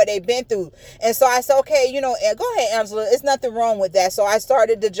came from and what they've been through? And so I said, okay, you know, go ahead, Angela. It's nothing wrong with that. So I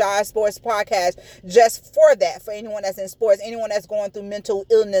started the Jive Sports podcast just for that, for anyone that's in sports, anyone that's going through mental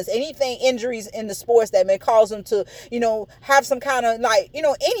illness, anything, injuries in the sports that may cause them to, you know, have some kind of, like, you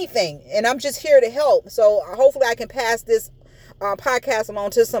know, anything. And I'm just here to help. So hopefully I can pass this podcast along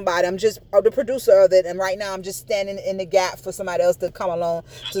to somebody. I'm just the producer of it, and right now I'm just standing in the gap for somebody else to come along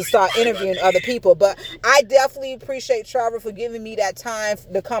to start interviewing other people. But I definitely appreciate Trevor for giving me that time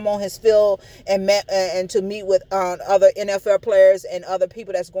to come on his field and to meet with other NFL players and other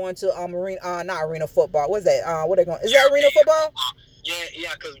people that's going to not arena football. What's that? What are they going? Is that arena football?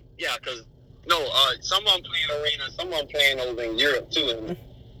 Cause some of them playing arena, some of them playing over in Europe too. And,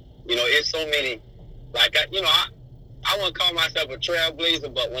 you know, it's so many. Like I wouldn't call myself a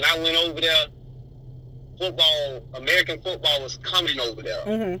trailblazer, but when I went over there, American football was coming over there.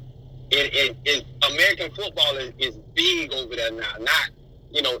 Mm-hmm. American football is big over there now.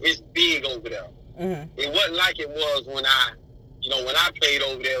 It's big over there. Mm-hmm. It wasn't like it was when I played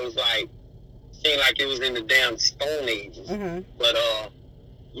over there. It was like, seemed like it was in the damn Stone Ages. Mm-hmm. But,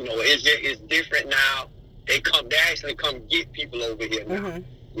 it's different now. They actually come get people over here now.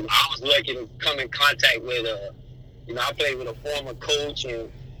 Mm-hmm. You know, I was lucky to come in contact with I played with a former coach, and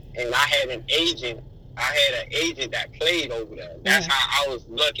I had an agent. I had an agent that played over there. That's how I was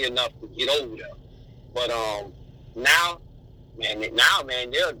lucky enough to get over there. But now,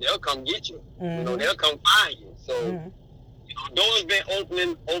 they'll come get you. Mm-hmm. You know, they'll come find you. So, doors been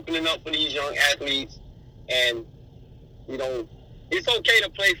opening up for these young athletes, and it's okay to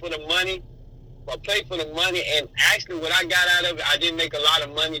play for the money, but play for the money. And actually, what I got out of it, I didn't make a lot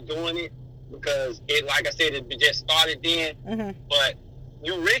of money doing it, because like I said, it just started then. Mm-hmm. But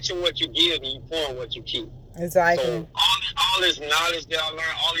you're rich in what you give, and you poor in what you keep. Exactly. So all this knowledge that I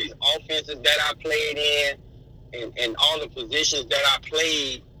learned, all these offenses that I played in, and all the positions that I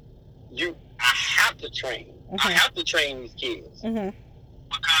played, I have to train. Mm-hmm. I have to train these kids. Mm-hmm.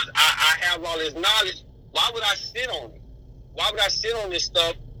 Because I have all this knowledge. Why would I sit on it? Why would I sit on this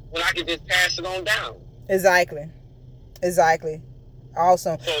stuff when I could just pass it on down? Exactly.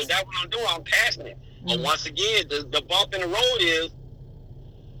 Awesome. So that's what I'm doing. I'm passing it. Mm-hmm. But once again, the bump in the road is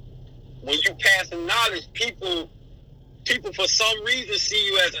when you pass the knowledge, people for some reason see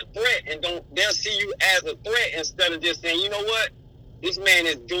you as a threat, and they'll see you as a threat instead of just saying, you know what, this man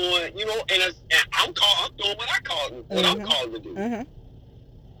is doing, and I'm doing what I'm called to do. Mm-hmm.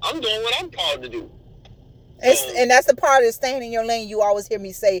 I'm doing what I'm called to do. And that's the part of staying in your lane. You always hear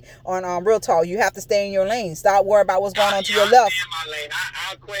me say on Real Talk, you have to stay in your lane. Stop worrying about what's going on to your left. I stay in my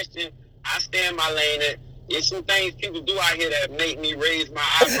lane. I stay in my lane. There's some things people do out here that make me raise my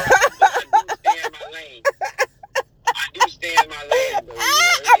eyebrows, but I do stay in my lane. Though,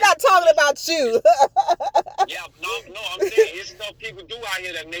 I'm not talking about you. Yeah, no, I'm saying it's stuff people do out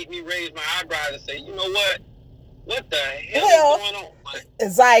here that make me raise my eyebrows and say, you know what the hell is going on? But,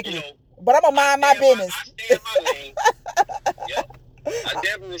 exactly. But I'm gonna mind my business. I stay in my lane. Yep. I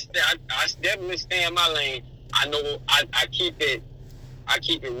definitely stay in my lane. I know I keep it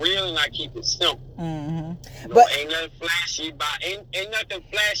real, and I keep it simple. Mm-hmm. But ain't nothing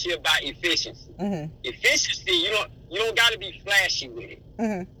flashy about efficiency. Mm-hmm. Efficiency, you don't got to be flashy with it.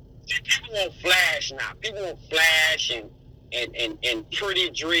 Mm-hmm. See, people want flash now. People want flash and pretty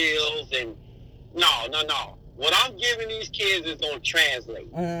drills and no. What I'm giving these kids is gonna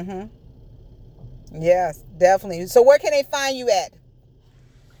translate. Mm-hmm. Yes, definitely. So where can they find you at?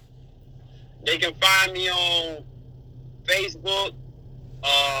 They can find me on Facebook.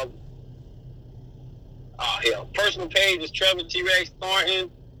 Personal page is Trevor T-Rex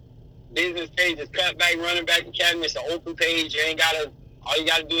Thornton. Business page is CUT-BACK-Runningback-Academy. It's an open page. You ain't gotta All you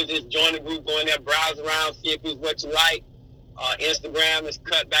got to do is just join the group, go in there, browse around, see if it's what you like. Instagram is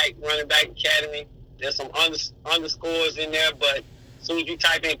CUT-BACK-Runningback-Academy. There's some underscores in there, but as soon as you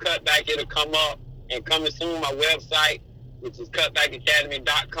type in CUT-BACK, it'll come up. And coming soon, my website, which is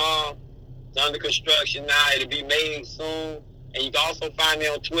CUT-BACK-Academy.com. It's under construction now. It'll be made soon. And you can also find me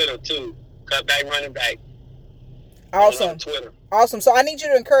on Twitter, too. CUT-BACK-Runningback. Awesome. On Twitter. Awesome. So I need you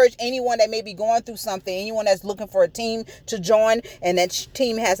to encourage anyone that may be going through something, anyone that's looking for a team to join and that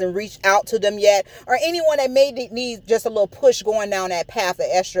team hasn't reached out to them yet, or anyone that may need just a little push going down that path of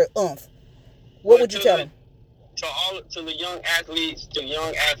extra oomph. What would you tell them? To the young athletes,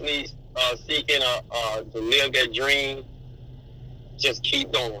 seeking to live their dream, just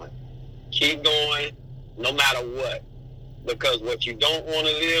keep going. Keep going no matter what. Because what you don't want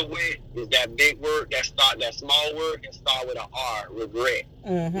to live with is that big work, that small work, and start with an R, regret.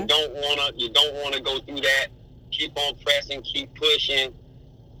 Mm-hmm. You don't want to go through that. Keep on pressing, keep pushing,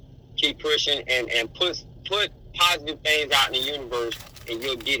 and put positive things out in the universe, and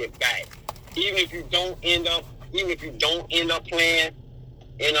you'll get it back. Even if you don't end up playing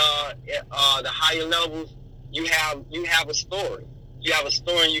in the higher levels, you have a story. You have a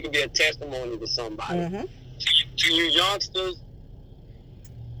story, and you can be a testimony to somebody. Mm-hmm. To you youngsters,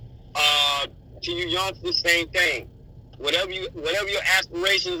 same thing. Whatever your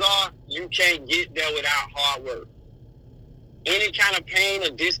aspirations are, you can't get there without hard work. Any kind of pain or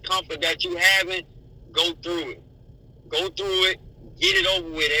discomfort that you having, go through it. Go through it. Get it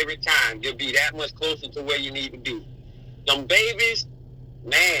over with every time. You'll be that much closer to where you need to be. Them babies,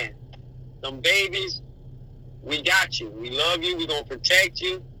 we got you. We love you. We're going to protect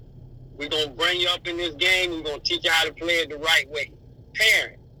you. We're going to bring you up in this game. We're going to teach you how to play it the right way.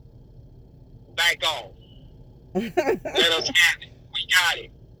 Parent, back off. Let us have it. We got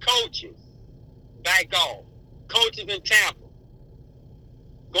it. Coaches, back off. Coaches in Tampa,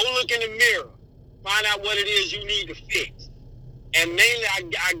 go look in the mirror. Find out what it is you need to fix. And mainly,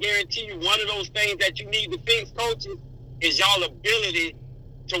 I guarantee you, one of those things that you need to fix, coaches, is y'all ability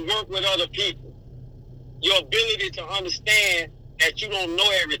to work with other people. Your ability to understand that you don't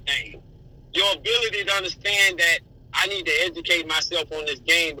know everything. Your ability to understand that I need to educate myself on this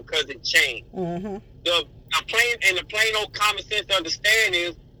game because it changed. Mm-hmm. The plain old common sense to understand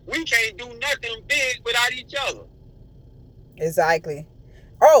is we can't do nothing big without each other. Exactly.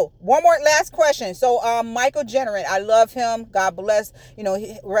 Oh, one more last question. So, Michael Jenner, I love him. God bless.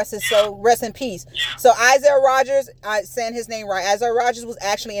 Rest his soul. Rest in peace. Yeah. So, Isaiah Rogers, I saying his name right. Isaiah Rogers was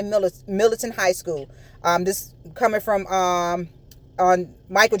actually in Militant High School. This coming from on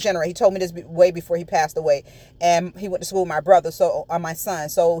Michael Jenner. He told me this way before he passed away, and he went to school with my brother, so my son.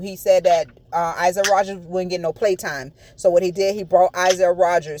 So he said that Isaiah Rogers wouldn't get no playtime. So what he did, he brought Isaiah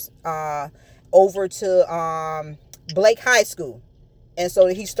Rogers over to Blake High School. And so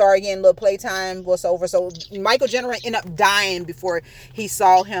he started getting a little playtime. Was over. So Michael Jenner ended up dying before he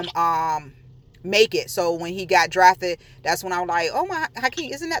saw him make it. So when he got drafted, that's when I was like, oh my,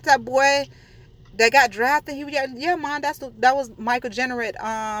 Hakeem, isn't that boy that got drafted? He was, yeah, Mom, that was Michael Jenner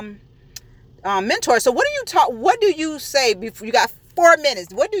mentor. So what do you say before you got 4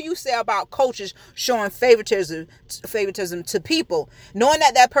 minutes? What do you say about coaches showing favoritism to people, knowing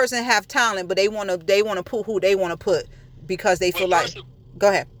that person have talent, but they want to put who they want to put because they feel like. Go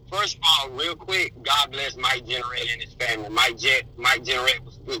ahead. First of all, real quick, God bless Mike Jenner and his family. Mike Jenner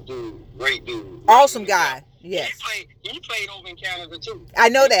was a good dude, great dude, awesome guy. Yes. He played over in Canada too. I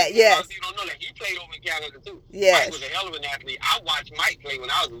know that. Yes. You don't know that he played over in Canada too. Yes. Mike was a hell of an athlete. I watched Mike play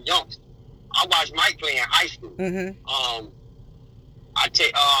when I was a youngster. I watched Mike play in high school. Mm-hmm.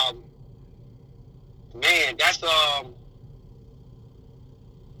 Man, that's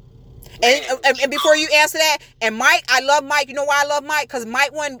And before you answer that, and Mike, I love Mike. You know why I love Mike? Because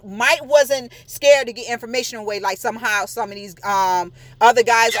Mike wasn't scared to get information away like some of these other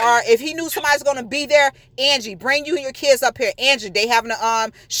guys are. If he knew somebody's going to be there, Angie, bring you and your kids up here. Angie, they having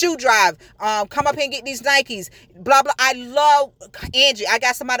a shoe drive. Come up here and get these Nikes. Blah, blah. I love Angie. I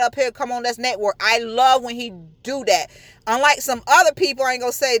got somebody up here. Come on, let's network. I love when he do that. Unlike some other people, I ain't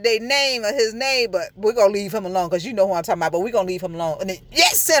going to say their name or his name, but we're going to leave him alone because you know who I'm talking about, but we're going to leave him alone. And then,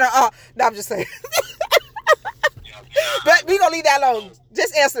 yes, Senator. No, I'm just saying. But we're going to leave that alone.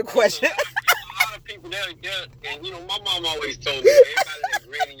 Just answer the question. A lot of people, and my mom always told me,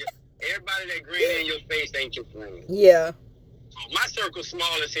 everybody that grin in your face ain't your friend. Yeah. So my circle's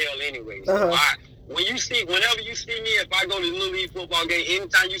small as hell anyway. Uh-huh. So whenever you see me, if I go to the Little League football game,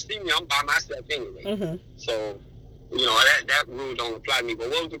 anytime you see me, I'm by myself anyway. Mm-hmm. So, that rule don't apply to me. But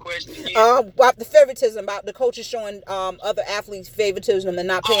what was the question again? About the favoritism, about the coaches showing other athletes favoritism and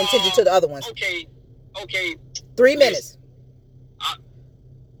not paying attention to the other ones. Okay. 3 minutes.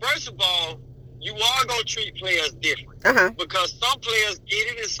 first of all, you are going to treat players different. Because some players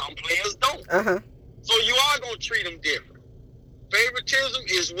get it and some players don't. So you are going to treat them different. Favoritism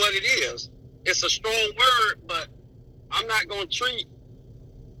is what it is. It's a strong word, but I'm not going to treat.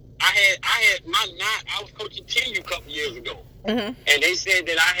 I was coaching TU a couple years ago. And they said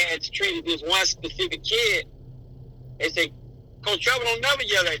that I had treated this one specific kid. They said, Coach Trevor don't never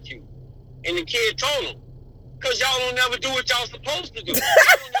yell at you. And the kid told him, because y'all don't never do what y'all supposed to do. Y'all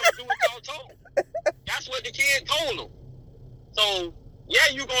don't never do what y'all told. That's what the kid told him. So, yeah,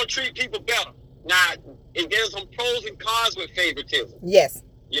 you're going to treat people better. Now, there's some pros and cons with favoritism. Yes.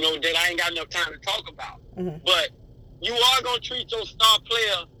 You know, that I ain't got enough time to talk about. But you are going to treat your star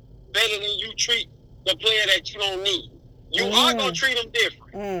player better than you treat the player that you don't need. You are going to treat them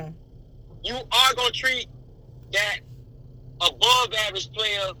different. You are going to treat that above average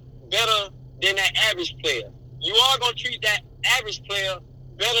player better than that average player. You are going to treat that average player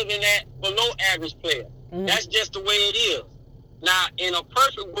better than that below average player. That's just the way it is. Now, in a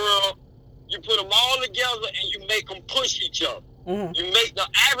perfect world, you put them all together and you make them push each other. You make the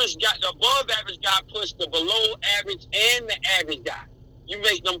average guy, the above average guy push the below average and the average guy. You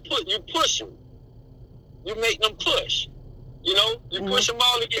make them push them. You make them push. You know, you push them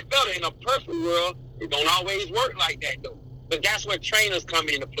all to get better. In a perfect world, it don't always work like that though. But that's where trainers come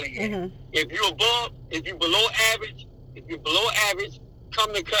into play. If you're above, if you're below average,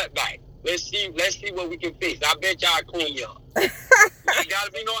 come to CUT-BACK. Let's see what we can fix. I bet y'all clean you up. You ain't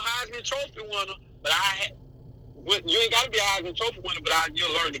gotta be no Heisman Trophy winner, but you ain't gotta be a Heisman Trophy winner, but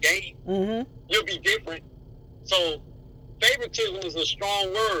you'll learn the game. You'll be different. So favoritism is a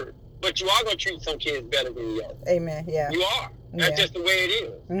strong word, but you are gonna treat some kids better than the others. Amen. Yeah. You are. That's just the way it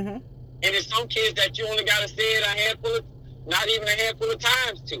is. And there's some kids that you only gotta say it not even a handful of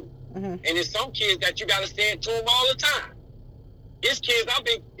times to. And there's some kids that you gotta say it to them all the time. It's kids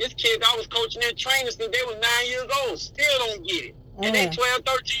I was coaching and training since they were 9 years old, still don't get it. And they 12,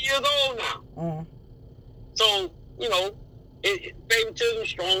 13 years old now. So, you know, favoritism,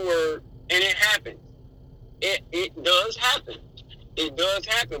 strong word, and it happens. It does happen. It does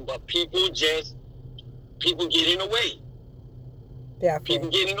happen, but people get in the way. Yeah. People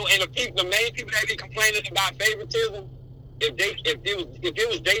get in the way. And the main people that be complaining about favoritism, if it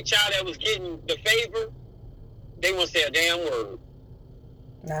was their child that was getting the favor, they won't say a damn word.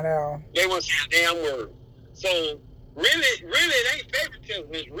 Not at all. They won't say a damn word. So really, it ain't favoritism.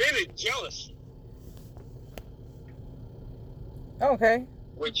 It's really jealousy. Okay.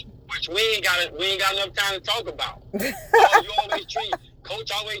 Which we ain't got enough time to talk about.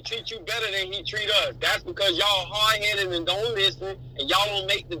 Coach always treat you better than he treat us. That's because y'all hard-headed and don't listen, and y'all don't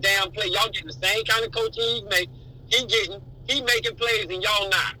make the damn play. Y'all getting the same kind of coaching he make. He making plays and y'all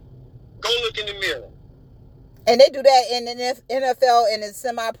not. Go look in the mirror. And they do that in the NFL and in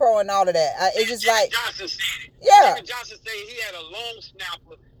semi-pro and all of that. It's just like Johnson said it. Yeah. Johnson said he had a long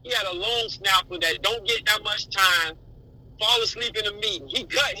snapper. He had a long snapper that don't get that much time. Fall asleep in a meeting. He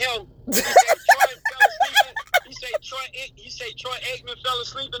cut him. He said Troy fell asleep. He said Troy Aikman fell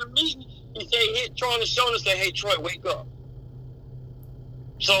asleep in a meeting. He said he hit Troy on the shoulder and said, "Hey Troy, wake up."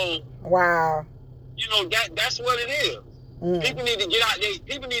 So wow. You know that's what it is. People need to get out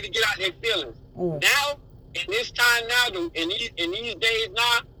their feelings. Now, in this time now, in these days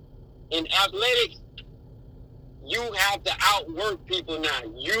now, in athletics, you have to outwork people now.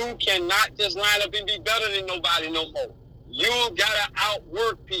 You cannot just line up and be better than nobody no more. You gotta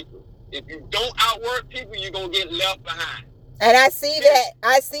outwork people. If you don't outwork people, you're gonna get left behind. And I see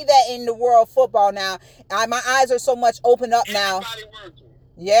that in the world of football now. My eyes are so much opened up now. Everybody working.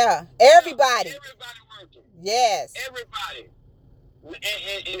 Yeah, everybody. Everybody working. Yes. Everybody.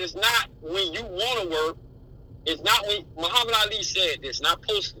 And it's not when you want to work. It's not when Muhammad Ali said this, not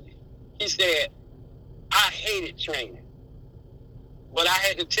posted it. He said, "I hated training. But I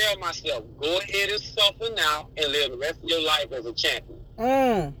had to tell myself, go ahead and suffer now and live the rest of your life as a champion."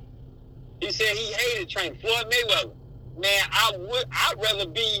 He said he hated training. Floyd Mayweather, man, I'd rather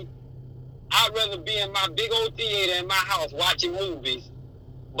be in my big old theater in my house watching movies,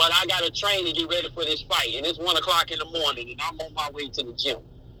 but I got to train to get ready for this fight. And it's 1 o'clock in the morning and I'm on my way to the gym.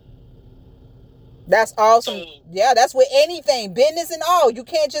 That's awesome. So, yeah, that's with anything, business and all. You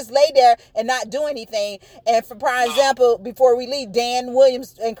can't just lay there and not do anything. And for prime example, before we leave, Dan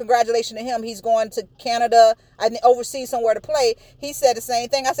Williams, and congratulations to him, he's going to Canada, I think overseas somewhere to play. He said the same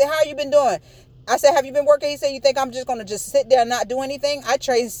thing. I said, "How you been doing?" I said, "Have you been working?" He said, "You think I'm just going to just sit there and not do anything? I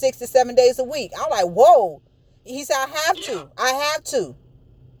train 6 to 7 days a week." I'm like, whoa. He said, I have to.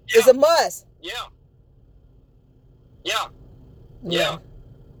 Yeah. It's a must. Yeah.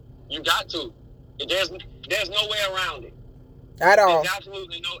 You got to. There's no way around it. At all. There's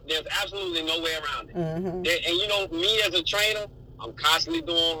absolutely no way around it. Mm-hmm. And you know, me as a trainer, I'm constantly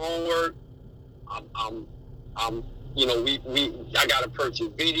doing homework. I'm you know, I gotta purchase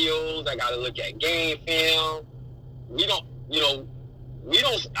videos. I gotta look at game film. I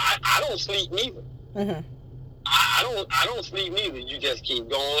don't sleep neither. Mm-hmm. I don't sleep neither. You just keep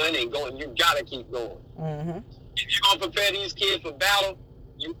going and going. You gotta keep going. Mm-hmm. If you're gonna prepare these kids for battle,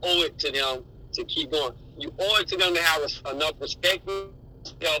 you owe it to them to keep going. You owe it to them to have enough respect for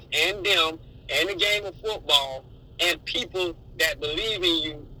themselves and them and the game of football and people that believe in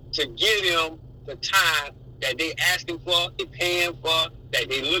you to give them the time that they asking for, they paying for, that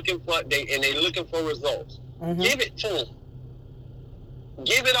they looking for, they looking for results. Mm-hmm. Give it to them.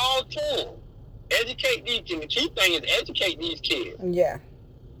 Give it all to them. Educate these kids. The key thing is educate these kids. Yeah.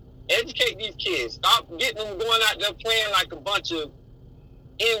 Educate these kids. Stop getting them going out there playing like a bunch of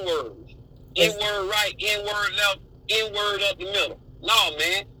N-words. N-word right, N-word left, N-word up the middle. No,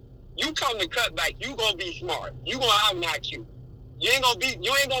 man. You come to cutback, you gonna be smart. You gonna have an IQ. You ain't gonna be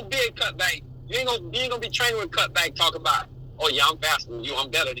a cutback. You ain't gonna be training with cutback talk about, oh yeah, I'm faster than you, I'm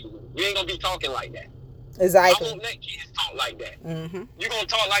better than you. You ain't gonna be talking like that. Exactly. I won't let kids talk like that. Mm-hmm. You're gonna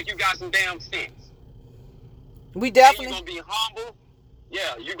talk like you got some damn sense. We definitely. And you're gonna be humble.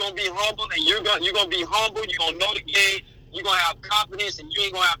 Yeah, you're gonna be humble, and you're gonna be humble. You're gonna know the game. You're gonna have confidence, and you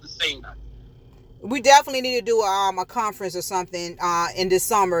ain't gonna have to say nothing. We definitely need to do a conference or something in this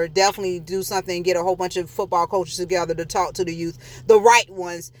summer. Definitely do something, get a whole bunch of football coaches together to talk to the youth, the right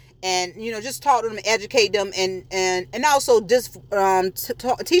ones, and just talk to them, educate them, and also just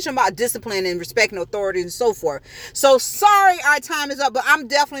teach them about discipline and respecting authority and so forth. So sorry, our time is up, but I'm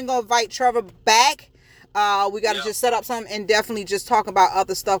definitely gonna invite Trevor back. We got to just set up something and definitely just talk about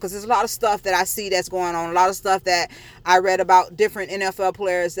other stuff, because there's a lot of stuff that I see that's going on, a lot of stuff that I read about different NFL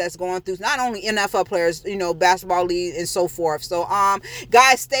players that's going through, not only NFL players, basketball league and so forth. So,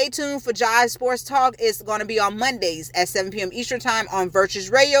 guys, stay tuned for Jive Sports Talk. It's going to be on Mondays at 7 p.m. Eastern Time on Virtuous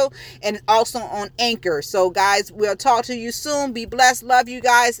Radio and also on Anchor. So, guys, we'll talk to you soon. Be blessed. Love you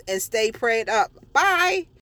guys and stay prayed up. Bye.